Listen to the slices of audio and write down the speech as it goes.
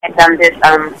done this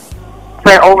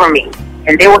prayer over me,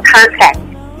 and they were contacted.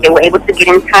 They were able to get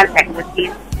in contact with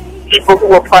these people who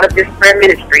were part of this prayer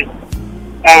ministry,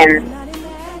 and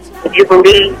would you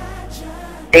believe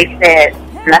they said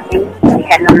nothing? They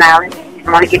had no knowledge. They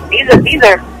didn't want to get these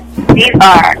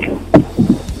are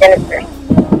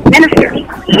ministers,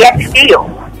 yet still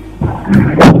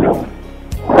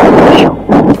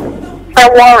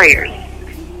prayer warriors,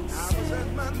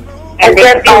 and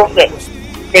they still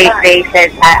they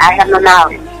said I have no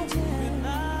knowledge.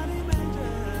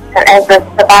 And as a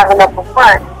survivor number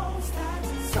one,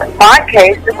 in my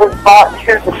case, it was brought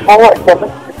to the board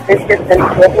members, the bishops and the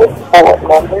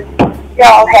board members. We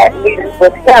all had meetings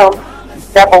with him.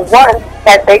 Number one,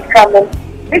 that they come and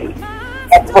speak.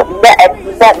 And never at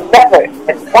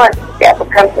once he ever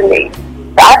come to me.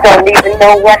 So I don't even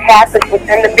know what happened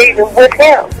within the meeting with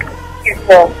him.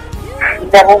 So,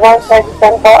 number one said it's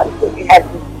important. He had to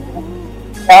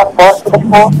brought to the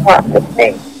forefront with me.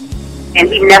 And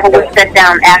he never was set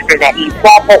down after that. He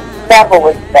never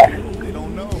was set.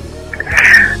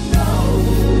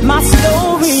 My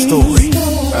story.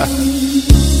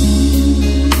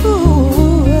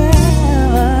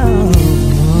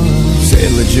 Say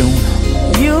it, LaJune.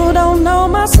 You don't know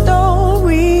my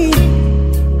story.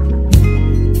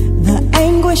 The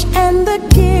anguish and the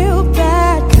guilt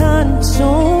that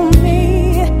consumed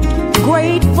me.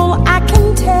 Grateful I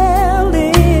can tell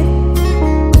it.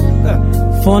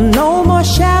 For no more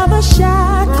shall the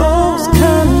shackles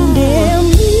condemn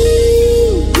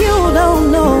me. You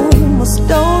don't know my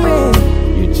story.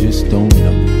 You just don't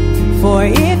know. For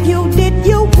if you did,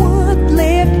 you would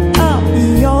lift up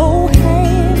your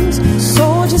hands.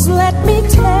 So just let me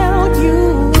tell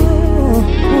you,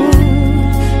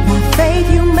 by faith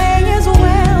you may as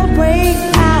well break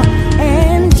out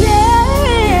and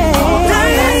dance.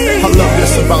 I love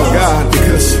this about God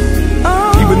because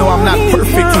even though I'm not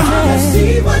perfect,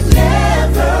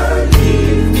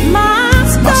 my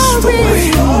story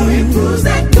proves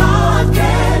that God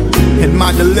can in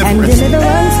my deliverance.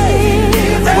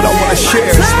 What I want to share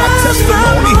is my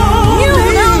testimony. You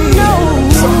don't know.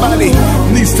 Somebody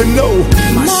needs to know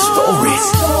my story.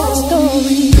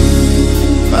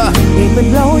 It would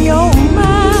blow your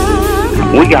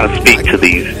mind. We got to speak to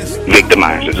these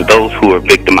victimizers, those who are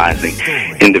victimizing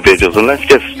individuals, and let's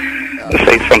just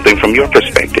say something from your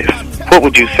perspective. What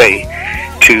would you say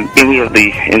to any of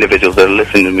the individuals that are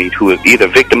listening to me who have either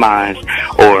victimized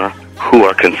or who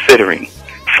are considering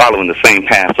following the same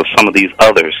path of some of these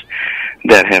others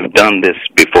that have done this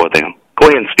before them? Go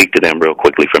ahead and speak to them real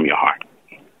quickly from your heart.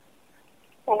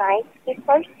 Can I speak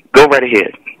first? Go right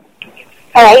ahead.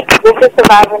 All right, this is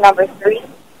survivor number 3.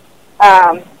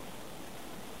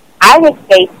 I would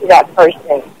say to that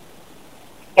person,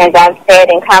 and I've said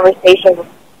in conversations,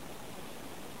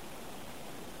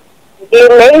 you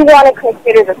may want to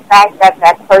consider the fact that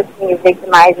that person you're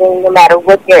victimizing, no matter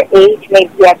what their age may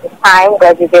be at the time,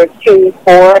 whether they're 2,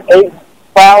 4, 8,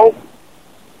 12,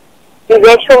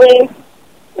 eventually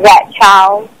that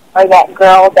child or that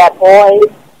girl, that boy,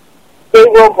 they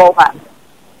will grow up.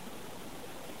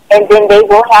 And then they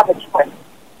will have a choice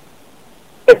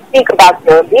to speak about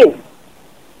their abuse.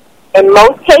 In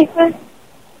most cases,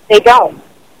 they don't.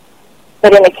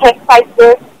 But in a case like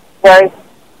this, where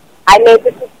I made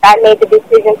the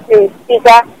decision to speak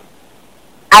up,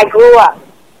 I grew up.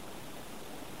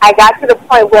 I got to the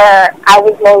point where I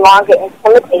was no longer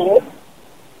intimidated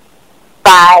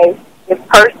by this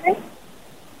person.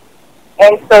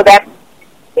 And so that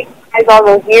all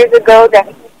those years ago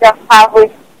that stuff probably,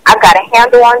 I've got a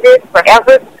handle on this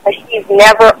forever because she's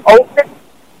never open.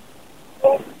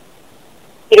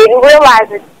 He didn't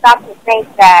realize it, stopped to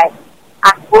think that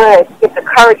I would get the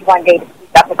courage one day to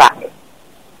speak up about it.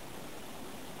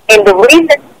 And the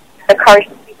reason the courage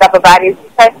to speak up about it is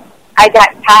because I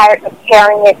got tired of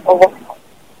carrying it over.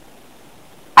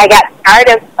 I got tired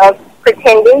of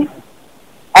pretending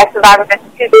as survivor number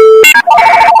 2.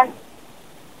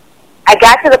 I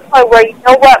got to the point where, you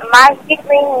know what, my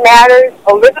healing matters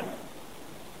a little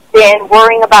than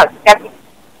worrying about stepping.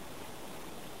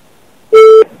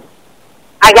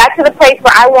 I got to the place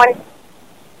where I wanted to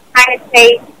kind of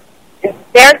say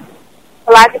there's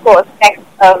psychological effects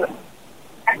of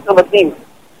sexual abuse.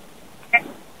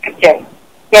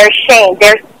 There's shame.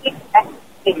 There's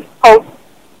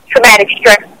post-traumatic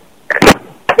stress.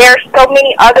 There are so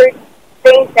many other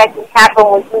things that can happen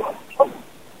when you.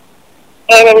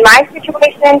 And in my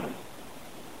situation,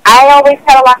 I always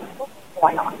had a lot of things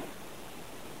going on.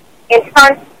 In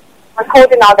terms of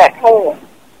holding all that pain.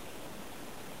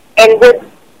 And with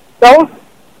those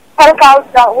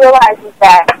pedophiles don't realize is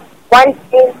that one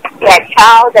thing, that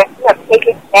child that you have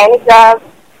taken advantage of,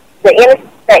 the innocence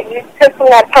that you took from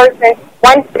that person,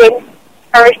 once they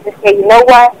courage to say, you know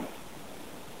what,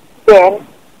 then,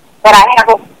 but I have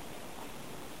a,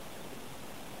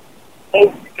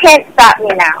 you can't stop me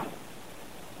now.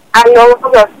 I'm no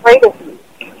longer afraid of you.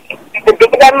 The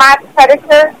day that my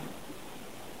predator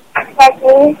attacked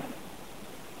me,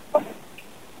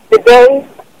 the day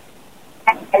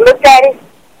I looked at it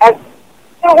as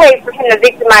a way for him to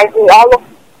victimize me all over.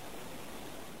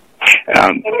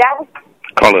 And that was...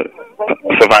 Caller,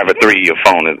 Survivor 3, your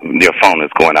phone is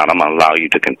going out. I'm going to allow you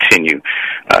to continue.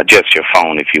 Just your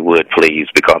phone, if you would, please,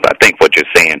 because I think what you're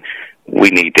saying, we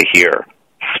need to hear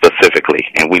specifically,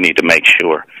 and we need to make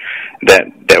sure that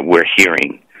we're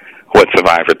hearing what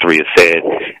Survivor 3 has said.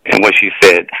 And what she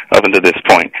said up until this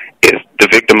point is the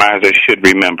victimizer should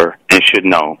remember and should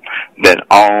know that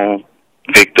all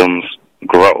victims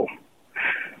grow.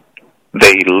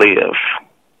 They live.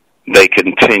 They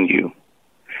continue.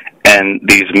 And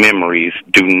these memories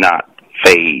do not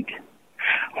fade.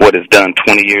 What is done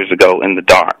 20 years ago in the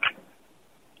dark,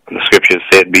 the scripture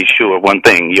said, be sure one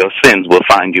thing, your sins will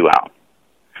find you out.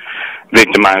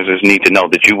 Victimizers need to know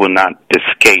that you will not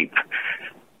escape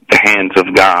the hands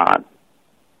of God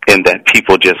and that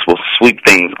people just will sweep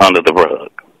things under the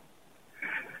rug.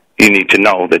 You need to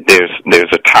know that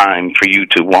there's a time for you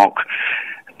to walk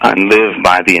and live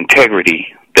by the integrity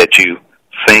that you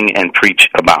sing and preach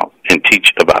about and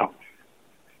teach about.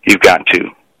 You've got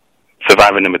to.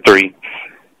 Survivor number 3,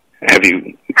 have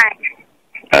you... Hi.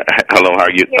 Hello, how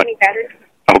are you? Can you hear me better?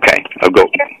 Okay,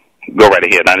 go right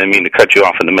ahead. I didn't mean to cut you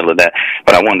off in the middle of that,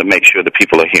 but I wanted to make sure the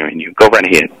people are hearing you. Go right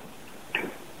ahead.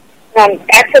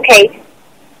 That's okay.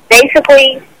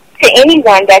 Basically, to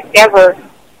anyone that's ever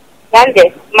done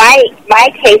this, my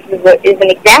case is an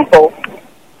example.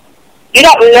 You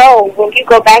don't know when you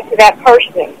go back to that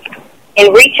person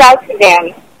and reach out to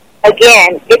them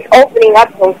again, it's opening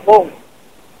up those wounds.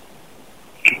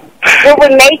 It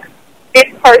would make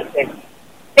this person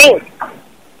think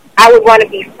I would want to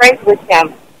be friends with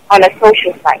them on a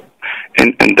social site.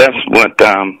 And that's what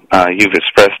you've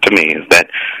expressed to me, is that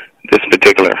this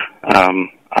particular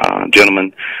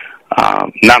gentleman,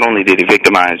 not only did he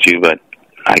victimize you, but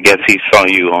I guess he saw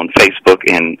you on Facebook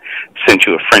and sent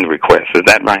you a friend request. Is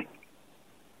that right?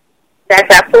 That's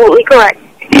absolutely correct.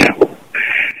 Yeah.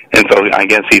 And so I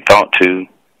guess he thought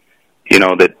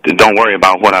that don't worry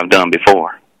about what I've done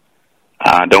before.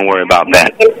 Don't worry about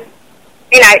that.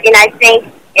 And I think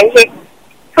in his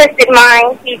twisted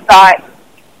mind, he thought,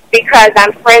 because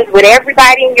I'm friends with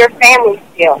everybody in your family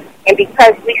still, and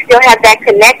because we still have that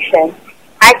connection,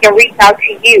 I can reach out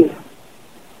to you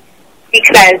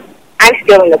because I'm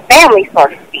still in the family, so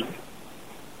to speak.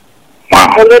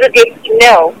 Wow. A little did he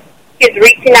know, his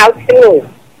reaching out to me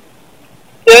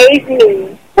gave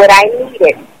me what I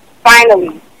needed,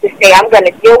 finally, to say I'm going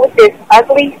to deal with this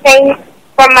ugly thing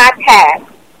from my past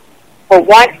for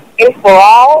once and for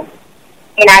all,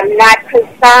 and I'm not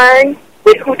concerned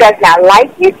with who does not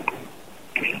like it.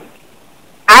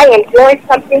 I am doing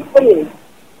something for me.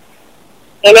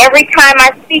 And every time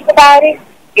I speak about it,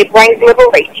 it brings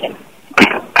liberation.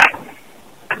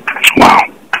 Wow.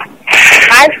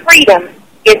 My freedom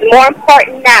is more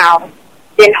important now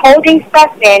than holding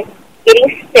stuff in,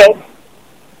 getting sick,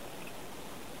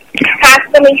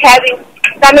 constantly having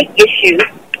stomach issues,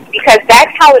 because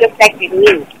that's how it affected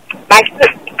me. My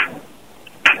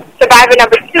survivor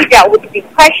number 2 dealt with the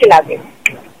depression of it.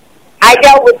 I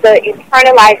dealt with the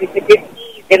internalizing, the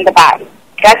disease in the body.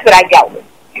 That's what I dealt with.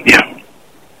 Yeah.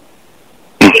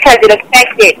 Because it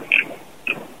affected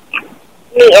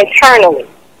me internally.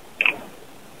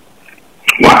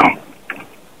 Wow.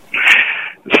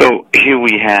 So here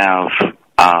we have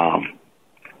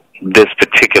this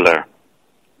particular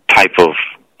type of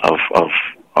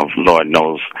Lord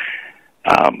knows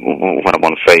what I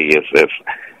want to say is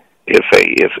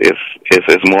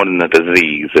it's more than a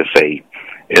disease.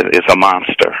 It's a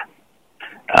monster.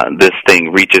 This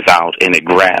thing reaches out and it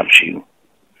grabs you.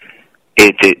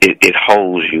 It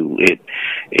holds you.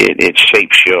 It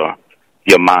shapes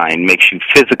your mind, makes you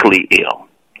physically ill.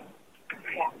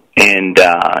 And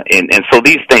so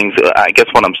these things, I guess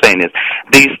what I'm saying is,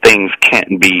 these things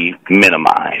can't be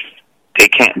minimized. They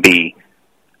can't be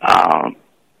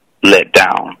let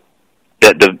down.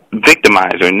 That the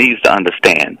victimizer needs to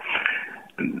understand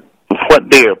what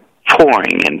they're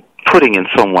pouring and putting in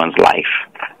someone's life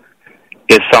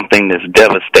is something that's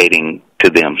devastating to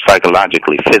them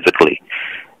psychologically, physically,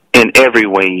 in every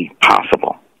way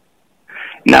possible.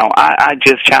 Now, I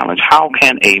just challenge, how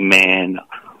can a man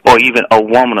or even a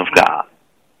woman of God,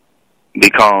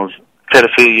 because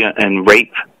pedophilia and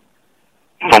rape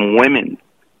from women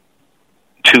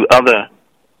to other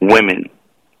women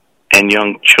and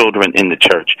young children in the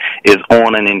church is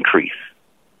on an increase.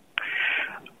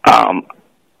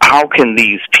 How can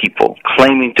these people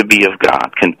claiming to be of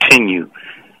God continue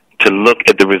to look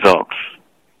at the results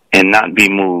and not be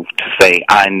moved to say,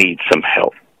 I need some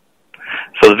help?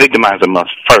 So the victimizer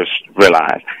must first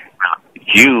realize,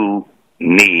 you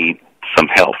need some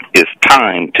help. It's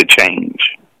time to change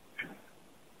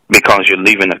because you're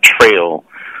leaving a trail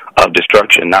of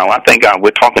destruction. Now, I thank God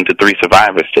we're talking to 3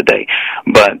 survivors today,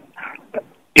 but,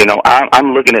 you know,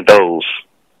 I'm looking at those,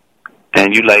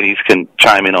 and you ladies can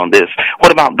chime in on this.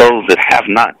 What about those that have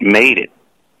not made it,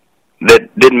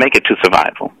 that didn't make it to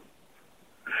survival?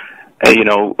 And, you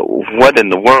know, what in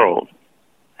the world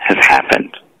has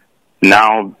happened?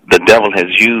 Now the devil has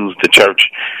used the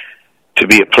church to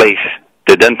be a place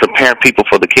that doesn't prepare people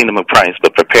for the kingdom of Christ,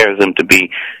 but prepares them to be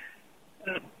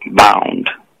bound,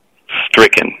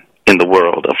 stricken in the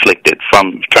world, afflicted.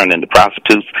 Some turned into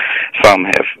prostitutes. Some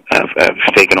have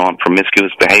taken on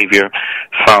promiscuous behavior.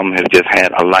 Some have just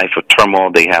had a life of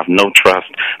turmoil. They have no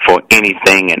trust for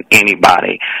anything and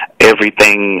anybody.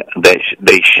 Everything that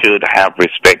they should have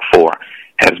respect for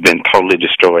has been totally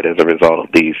destroyed as a result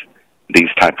of these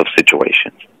type of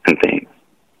situations and things.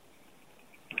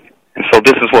 And so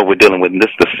this is what we're dealing with, and this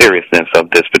is the seriousness of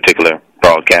this particular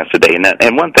broadcast today.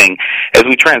 And one thing, as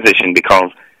we transition,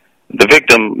 because the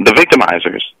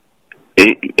victimizers,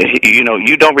 you know,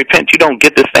 you don't repent, you don't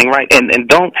get this thing right, and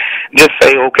don't just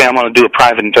say, okay, I'm going to do a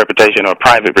private interpretation or a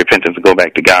private repentance and go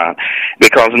back to God,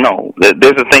 because no,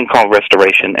 there's a thing called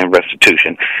restoration and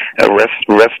restitution.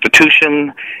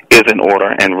 Restitution is in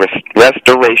order, and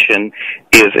restoration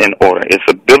is in order. It's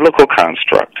a biblical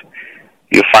construct.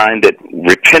 You find that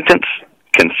repentance,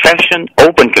 confession,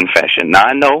 open confession. Now,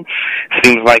 I know it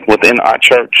seems like within our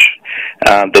church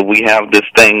that we have this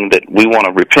thing that we want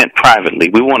to repent privately.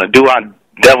 We want to do our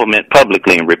devilment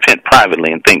publicly and repent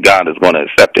privately and think God is going to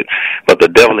accept it. But the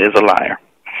devil is a liar.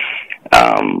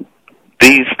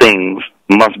 These things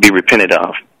must be repented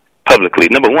of publicly.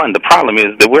 Number one, the problem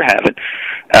is that we're having,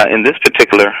 in this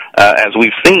particular, as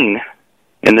we've seen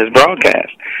in this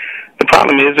broadcast, the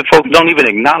problem is that folks don't even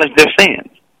acknowledge their sins.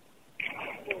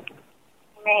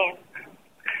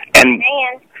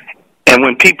 And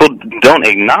when people don't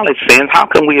acknowledge sins, how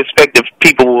can we expect that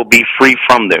people will be free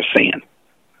from their sin?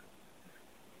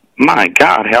 My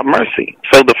God, have mercy.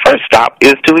 So the first stop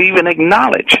is to even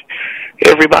acknowledge.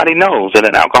 Everybody knows that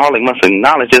an alcoholic must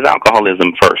acknowledge his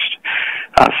alcoholism first.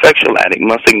 A sexual addict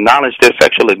must acknowledge their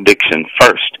sexual addiction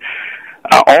first.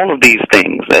 All of these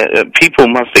things, people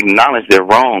must acknowledge they're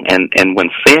wrong, and when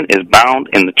sin is bound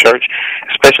in the church,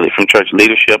 especially from church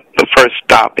leadership, the first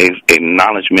stop is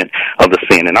acknowledgement of the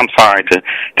sin. And I'm sorry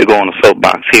to go on a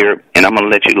soapbox here, and I'm going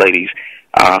to let you ladies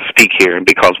speak here,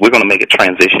 because we're going to make a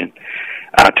transition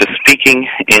to speaking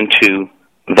into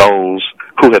those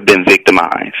who have been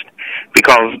victimized.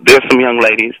 Because there's some young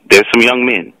ladies, there's some young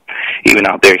men, even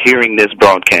out there hearing this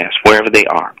broadcast, wherever they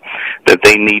are, that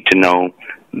they need to know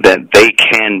that they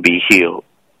can be healed,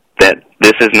 that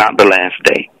this is not the last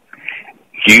day.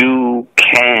 You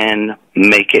can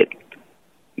make it.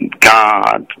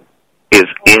 God is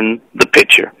in the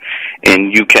picture,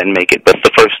 and you can make it. That's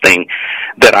the first thing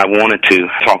that I wanted to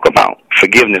talk about.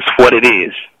 Forgiveness, what it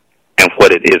is and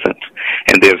what it isn't.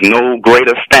 And there's no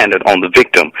greater standard on the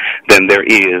victim than there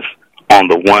is on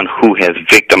the one who has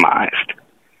victimized.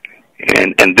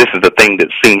 And this is the thing that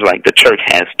seems like the church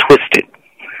has twisted,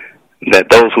 that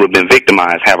those who have been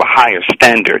victimized have a higher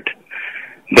standard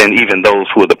than even those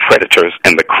who are the predators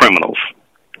and the criminals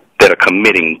that are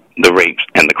committing the rapes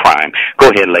and the crime. Go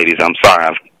ahead, ladies. I'm sorry,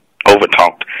 I've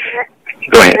overtalked.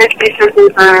 Go ahead. Let's say something,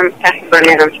 Pastor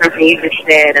Burnett, on something you just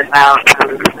said about,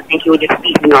 I think you were just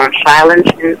speaking on silence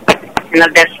and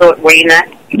of that sort, were you not?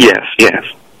 Yes.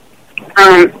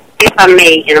 If I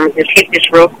may, and I'm going to just hit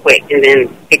this real quick, and then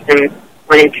victim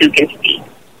 1 and 2 can speak.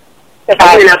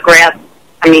 I went and I grabbed,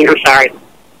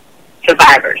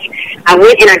 survivors. I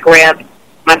went and I grabbed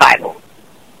my Bible,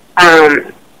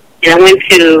 and I went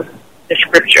to the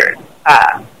scripture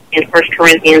in 1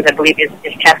 Corinthians, I believe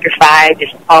it's chapter 5,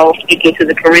 it's Paul speaking to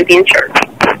the Corinthian church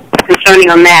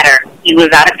concerning a matter. He was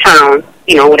out of town,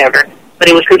 whatever, but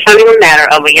it was concerning a matter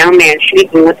of a young man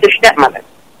sleeping with his stepmother.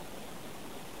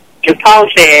 And Paul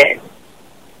said,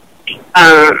 he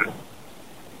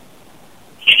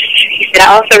said,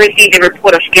 I also received a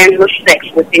report of scandalous sex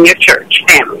within your church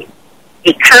family,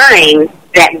 a kind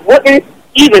that wouldn't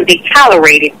even be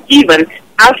tolerated even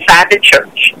outside the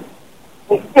church.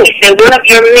 He said, one of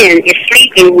your men is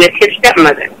sleeping with his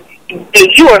stepmother, and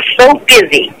you are so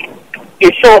busy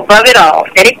and so above it all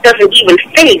that it doesn't even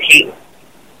faze you.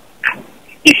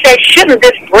 He said, shouldn't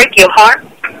this break your heart?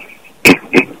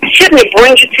 shouldn't it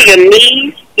bring you to your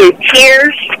knees in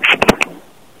tears?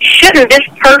 Shouldn't this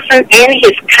person and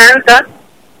his conduct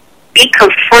be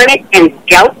confronted and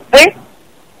dealt with?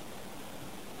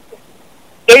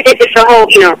 It's a whole,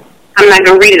 I'm not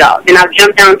going to read it all. Then I'll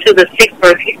jump down to the 6th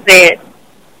verse. He said,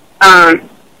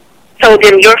 so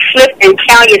then your flip and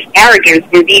callous arrogance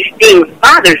in these things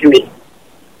bothers me.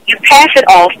 You pass it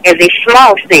off as a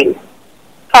small thing.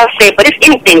 Paul said, but it's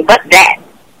anything but that.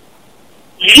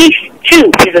 Yeast, too,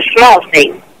 is a small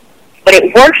thing, but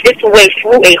it works its way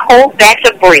through a whole batch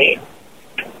of bread.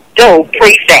 Dough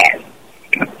pretty fast.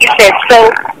 He said,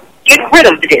 so get rid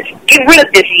of this. Get rid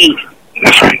of this yeast.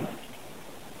 That's right.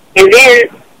 And then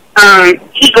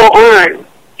he go on,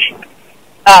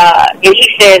 and he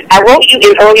says, I wrote you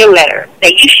in earlier letter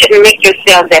that you shouldn't make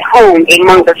yourselves at home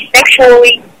among the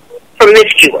sexually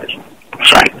promiscuous.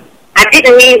 That's right. I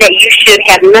didn't mean that you should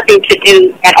have nothing to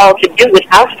do at all to do with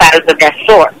outsiders of that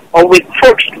sort, or with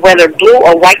crooks, whether blue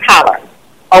or white collar,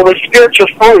 or with spiritual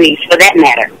phonies for that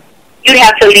matter. You'd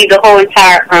have to leave the whole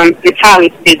entirely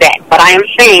to do that. But I am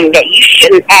saying that you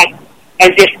shouldn't act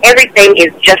as if everything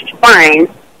is just fine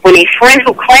when a friend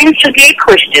who claims to be a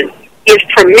Christian is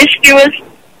promiscuous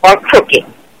or crooked,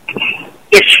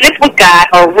 is flip with God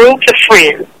or rude to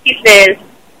friends. He says,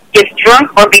 is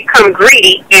drunk or become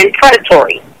greedy and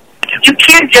predatory. You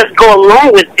can't just go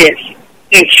along with this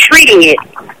in treating it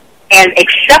as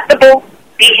acceptable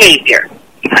behavior.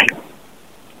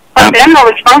 I'm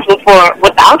not responsible for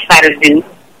what the outsiders do,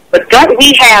 but don't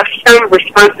we have some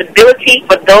responsibility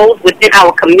for those within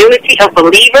our community of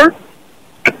believers?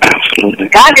 Absolutely.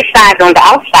 God decides on the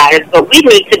outsiders, but we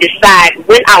need to decide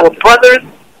when our brothers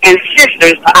and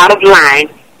sisters are out of line,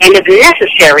 and if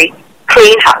necessary,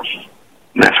 clean house.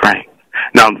 That's right.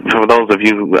 Now, for those of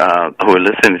you who are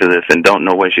listening to this and don't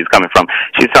know where she's coming from,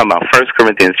 she's talking about 1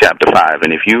 Corinthians chapter 5.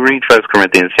 And if you read 1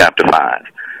 Corinthians chapter 5,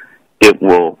 it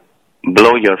will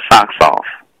blow your socks off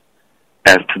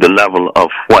as to the level of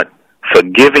what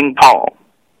forgiving Paul,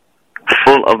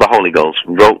 full of the Holy Ghost,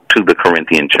 wrote to the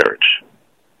Corinthian church.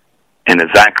 And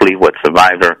exactly what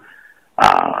Survivor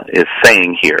is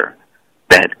saying here,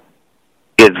 that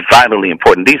is vitally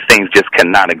important. These things just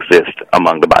cannot exist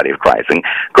among the body of Christ. And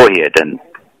go ahead and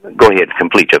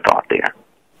complete your thought there.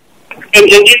 And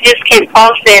you just can't.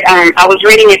 Paul said, I was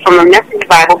reading it from a Message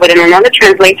Bible, but in another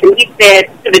translation, he said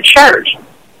to the church,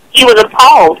 he was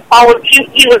appalled.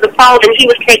 He was appalled, and he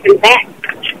was taken back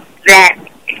that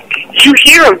you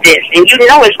hear of this, and you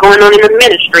know it's going on in the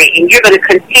ministry, and you're going to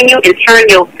continue and turn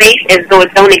your face as though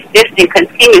it don't exist and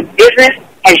continue business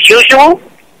as usual.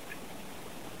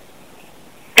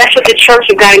 That's what the Church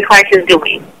of God in Christ is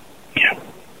doing. Yeah.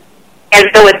 As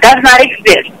though it does not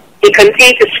exist. They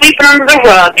continue to sweep it under the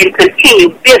rug and continue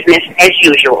business as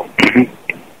usual. Mm-hmm.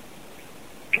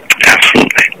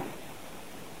 Absolutely.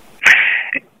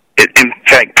 In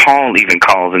fact, Paul even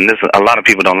calls, and this a lot of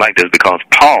people don't like this because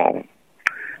Paul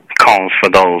calls for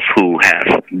those who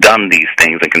have done these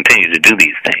things and continue to do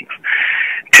these things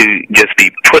to just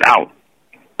be put out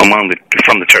from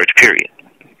the church, period.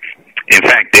 In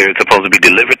fact, they're supposed to be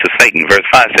delivered to Satan. Verse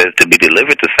 5 says to be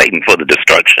delivered to Satan for the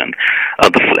destruction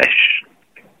of the flesh.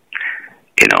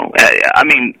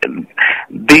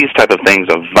 These type of things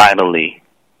are vitally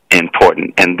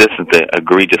important, and this is the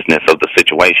egregiousness of the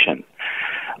situation.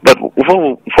 But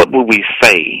what will we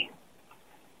say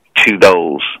to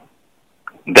those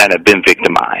that have been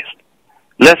victimized?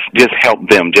 Let's just help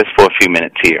them just for a few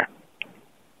minutes here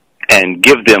and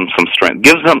give them some strength.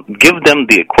 Give them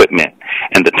the equipment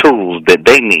and the tools that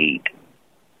they need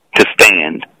to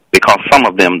stand, because some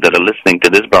of them that are listening to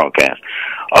this broadcast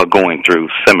are going through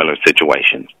similar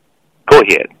situations. Go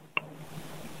ahead.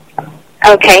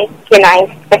 Okay. Can I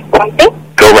say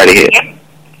something? Go right ahead.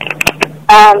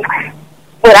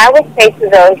 What I would say to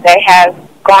those that have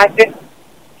gone through,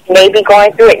 maybe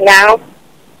going through it now,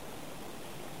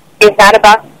 is not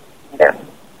about them.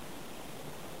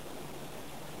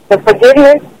 The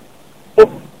forgiveness is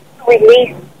to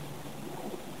release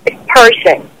this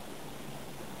person.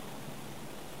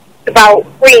 It's about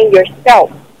freeing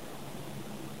yourself.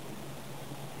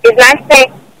 It's not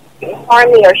saying she didn't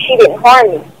harm me or she didn't harm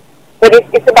me, but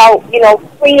it's about,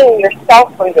 freeing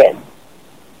yourself from this.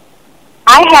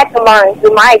 I had to learn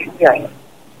through my experience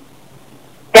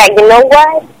that,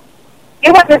 what?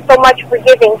 It wasn't so much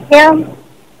forgiving him.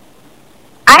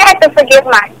 I had to forgive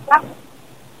myself.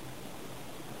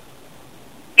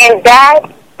 And that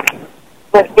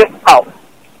was difficult.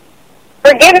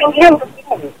 Forgiving him was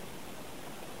easy.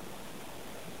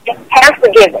 Just have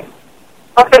forgiven.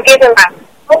 But forgiving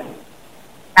myself,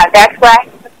 now that's where I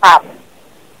had the problem.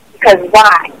 Because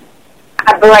why?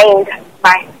 I blamed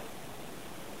myself.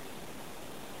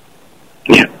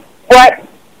 Yeah. What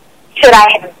should I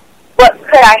have? What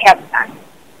could I have done?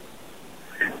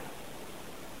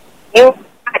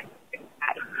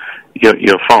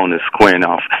 Your phone is squaring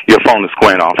off. Your phone is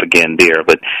squaring off again there.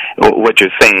 But what you're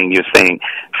saying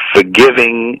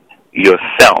forgiving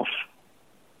yourself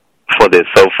for this.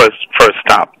 So first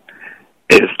stop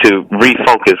is to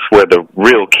refocus where the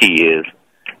real key is,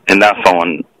 and that's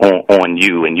on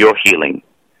you and your healing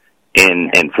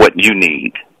and what you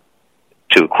need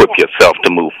to equip yourself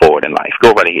to move forward in life.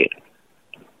 Go right ahead.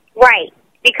 Right.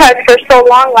 Because for so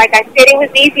long, like I said, it was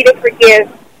easy to forgive.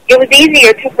 It was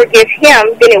easier to forgive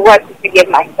him than it was to forgive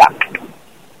myself.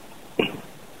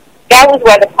 That was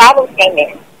where the problem came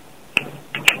in.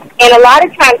 And a lot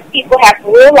of times people have to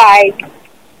realize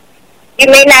you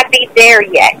may not be there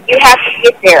yet. You have to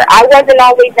get there. I wasn't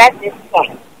always at this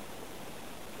point.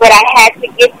 But I had to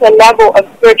get to a level of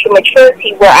spiritual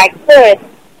maturity where I could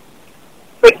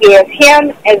forgive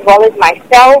him as well as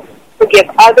myself, forgive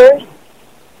others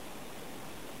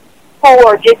who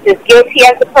are just as guilty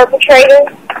as the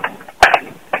perpetrator.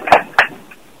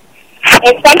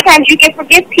 And sometimes you can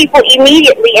forgive people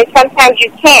immediately, and sometimes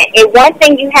you can't. And one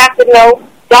thing you have to know,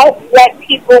 don't let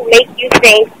people make you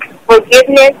think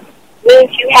forgiveness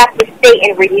means you have to stay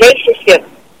in relationships.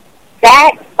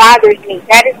 That bothers me.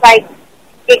 That is like,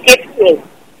 it gets me.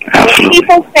 When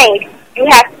people think you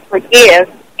have to forgive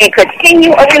and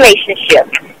continue a relationship,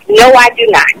 no, I do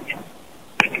not.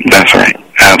 That's right.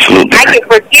 Absolutely. I can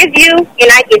forgive you,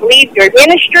 and I can leave your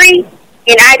ministry,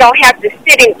 and I don't have to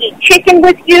sit and eat chicken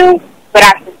with you, but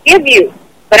I forgive you.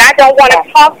 But I don't want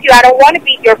to talk to you. I don't want to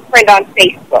be your friend on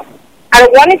Facebook. I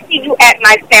don't want to see you at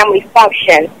my family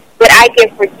function, but I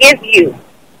can forgive you.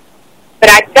 But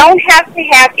I don't have to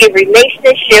have a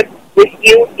relationship with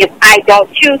you if I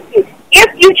don't choose to.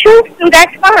 If you choose to,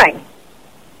 that's fine.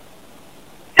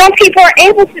 Some people are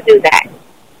able to do that.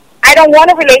 I don't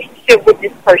want a relationship with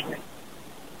this person.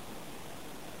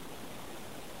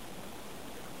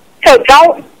 So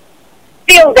don't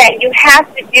feel that you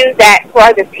have to do that for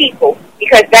other people,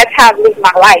 because that's how I live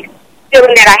my life,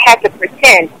 feeling that I have to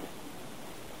pretend.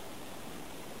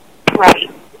 Right.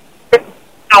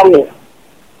 On me.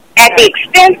 At the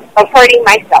expense of hurting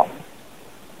myself.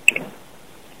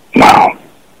 Wow.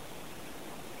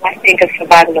 I think of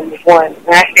survival number one.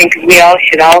 And I think we all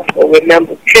should also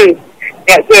remember, too,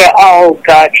 that we're all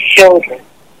God's children.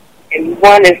 And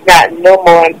one is not no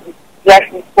more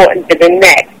less important than the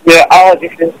next. We're all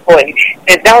just important.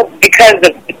 And don't, because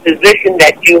of the position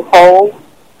that you hold,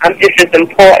 I'm just as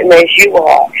important as you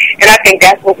are. And I think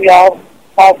that's what we all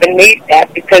fall beneath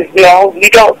that, because we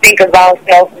don't think of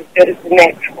ourselves as good as the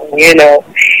next one, you know.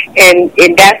 And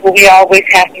that's what we always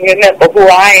have to remember, who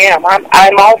I am.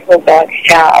 I'm also God's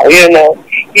child, you know.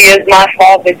 He is my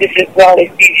father just as well as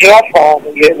he's your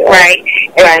father, you know. Right.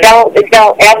 And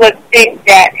don't ever think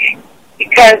that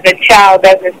because the child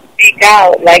doesn't speak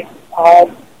out, like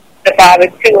the Father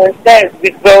too and says,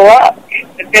 we grow up.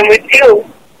 But then we do.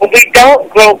 When we don't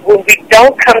grow, when we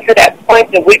don't come to that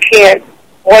point that we can't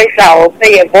voice our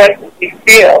opinion, voice what we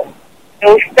feel,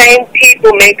 those same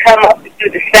people may come up and do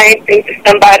the same thing to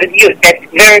somebody that's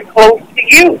very close to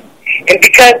you. And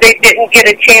because they didn't get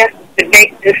a chance to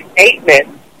make this statement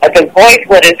or to voice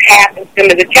what has happened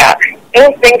to the child,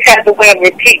 those things have the way of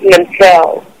repeating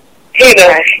themselves. You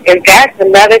know, and that's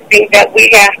another thing that we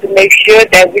have to make sure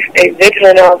that we stay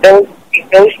vigilant on.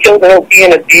 Those children are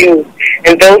being abused,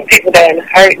 and those people that are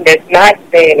hurting that's not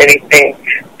saying anything,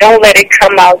 don't let it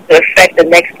come out to affect the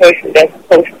next person that's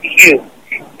close to you.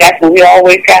 That's what we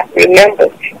always have to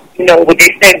remember. You know, what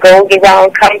they say goes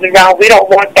around, comes around. We don't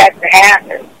want that to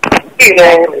happen. You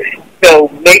know, so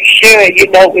make sure, you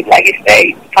know, like you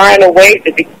say, find a way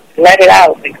to let it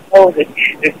out, expose it.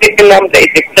 The victim number,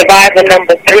 the survivor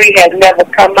number 3 has never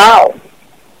come out.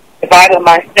 Survivor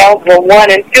myself,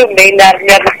 1 and 2 may not have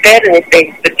never said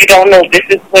anything, but you don't know, this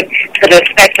is what could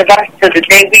affect us to the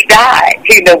day we die.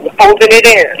 You know, holding it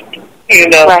in. You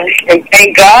know, and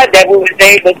thank God that we was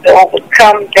able to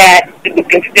overcome that. We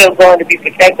can still go on to be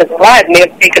protected alive. It may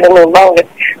have taken a little longer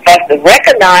for us to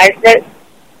recognize it,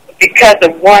 because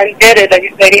of one did it, like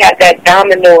you said, he had that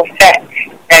domino effect.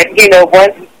 And, you know,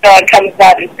 once the star comes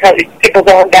out, it trickles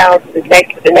on down to the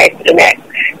next, to the next, to the next.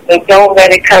 So don't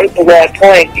let it come to that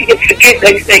point. You can forget,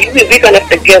 like you say, we're going to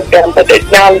forgive them, but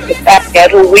acknowledge the fact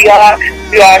that who we are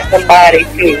somebody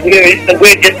too.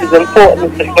 We're just as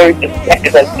important as the first, the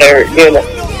second, and third, you know.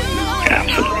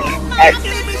 Absolutely.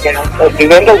 You know, so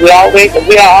remember, we are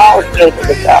all children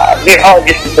of God. We're all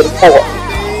just as important.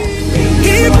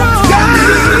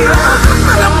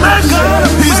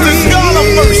 He's the God of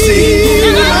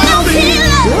mercy.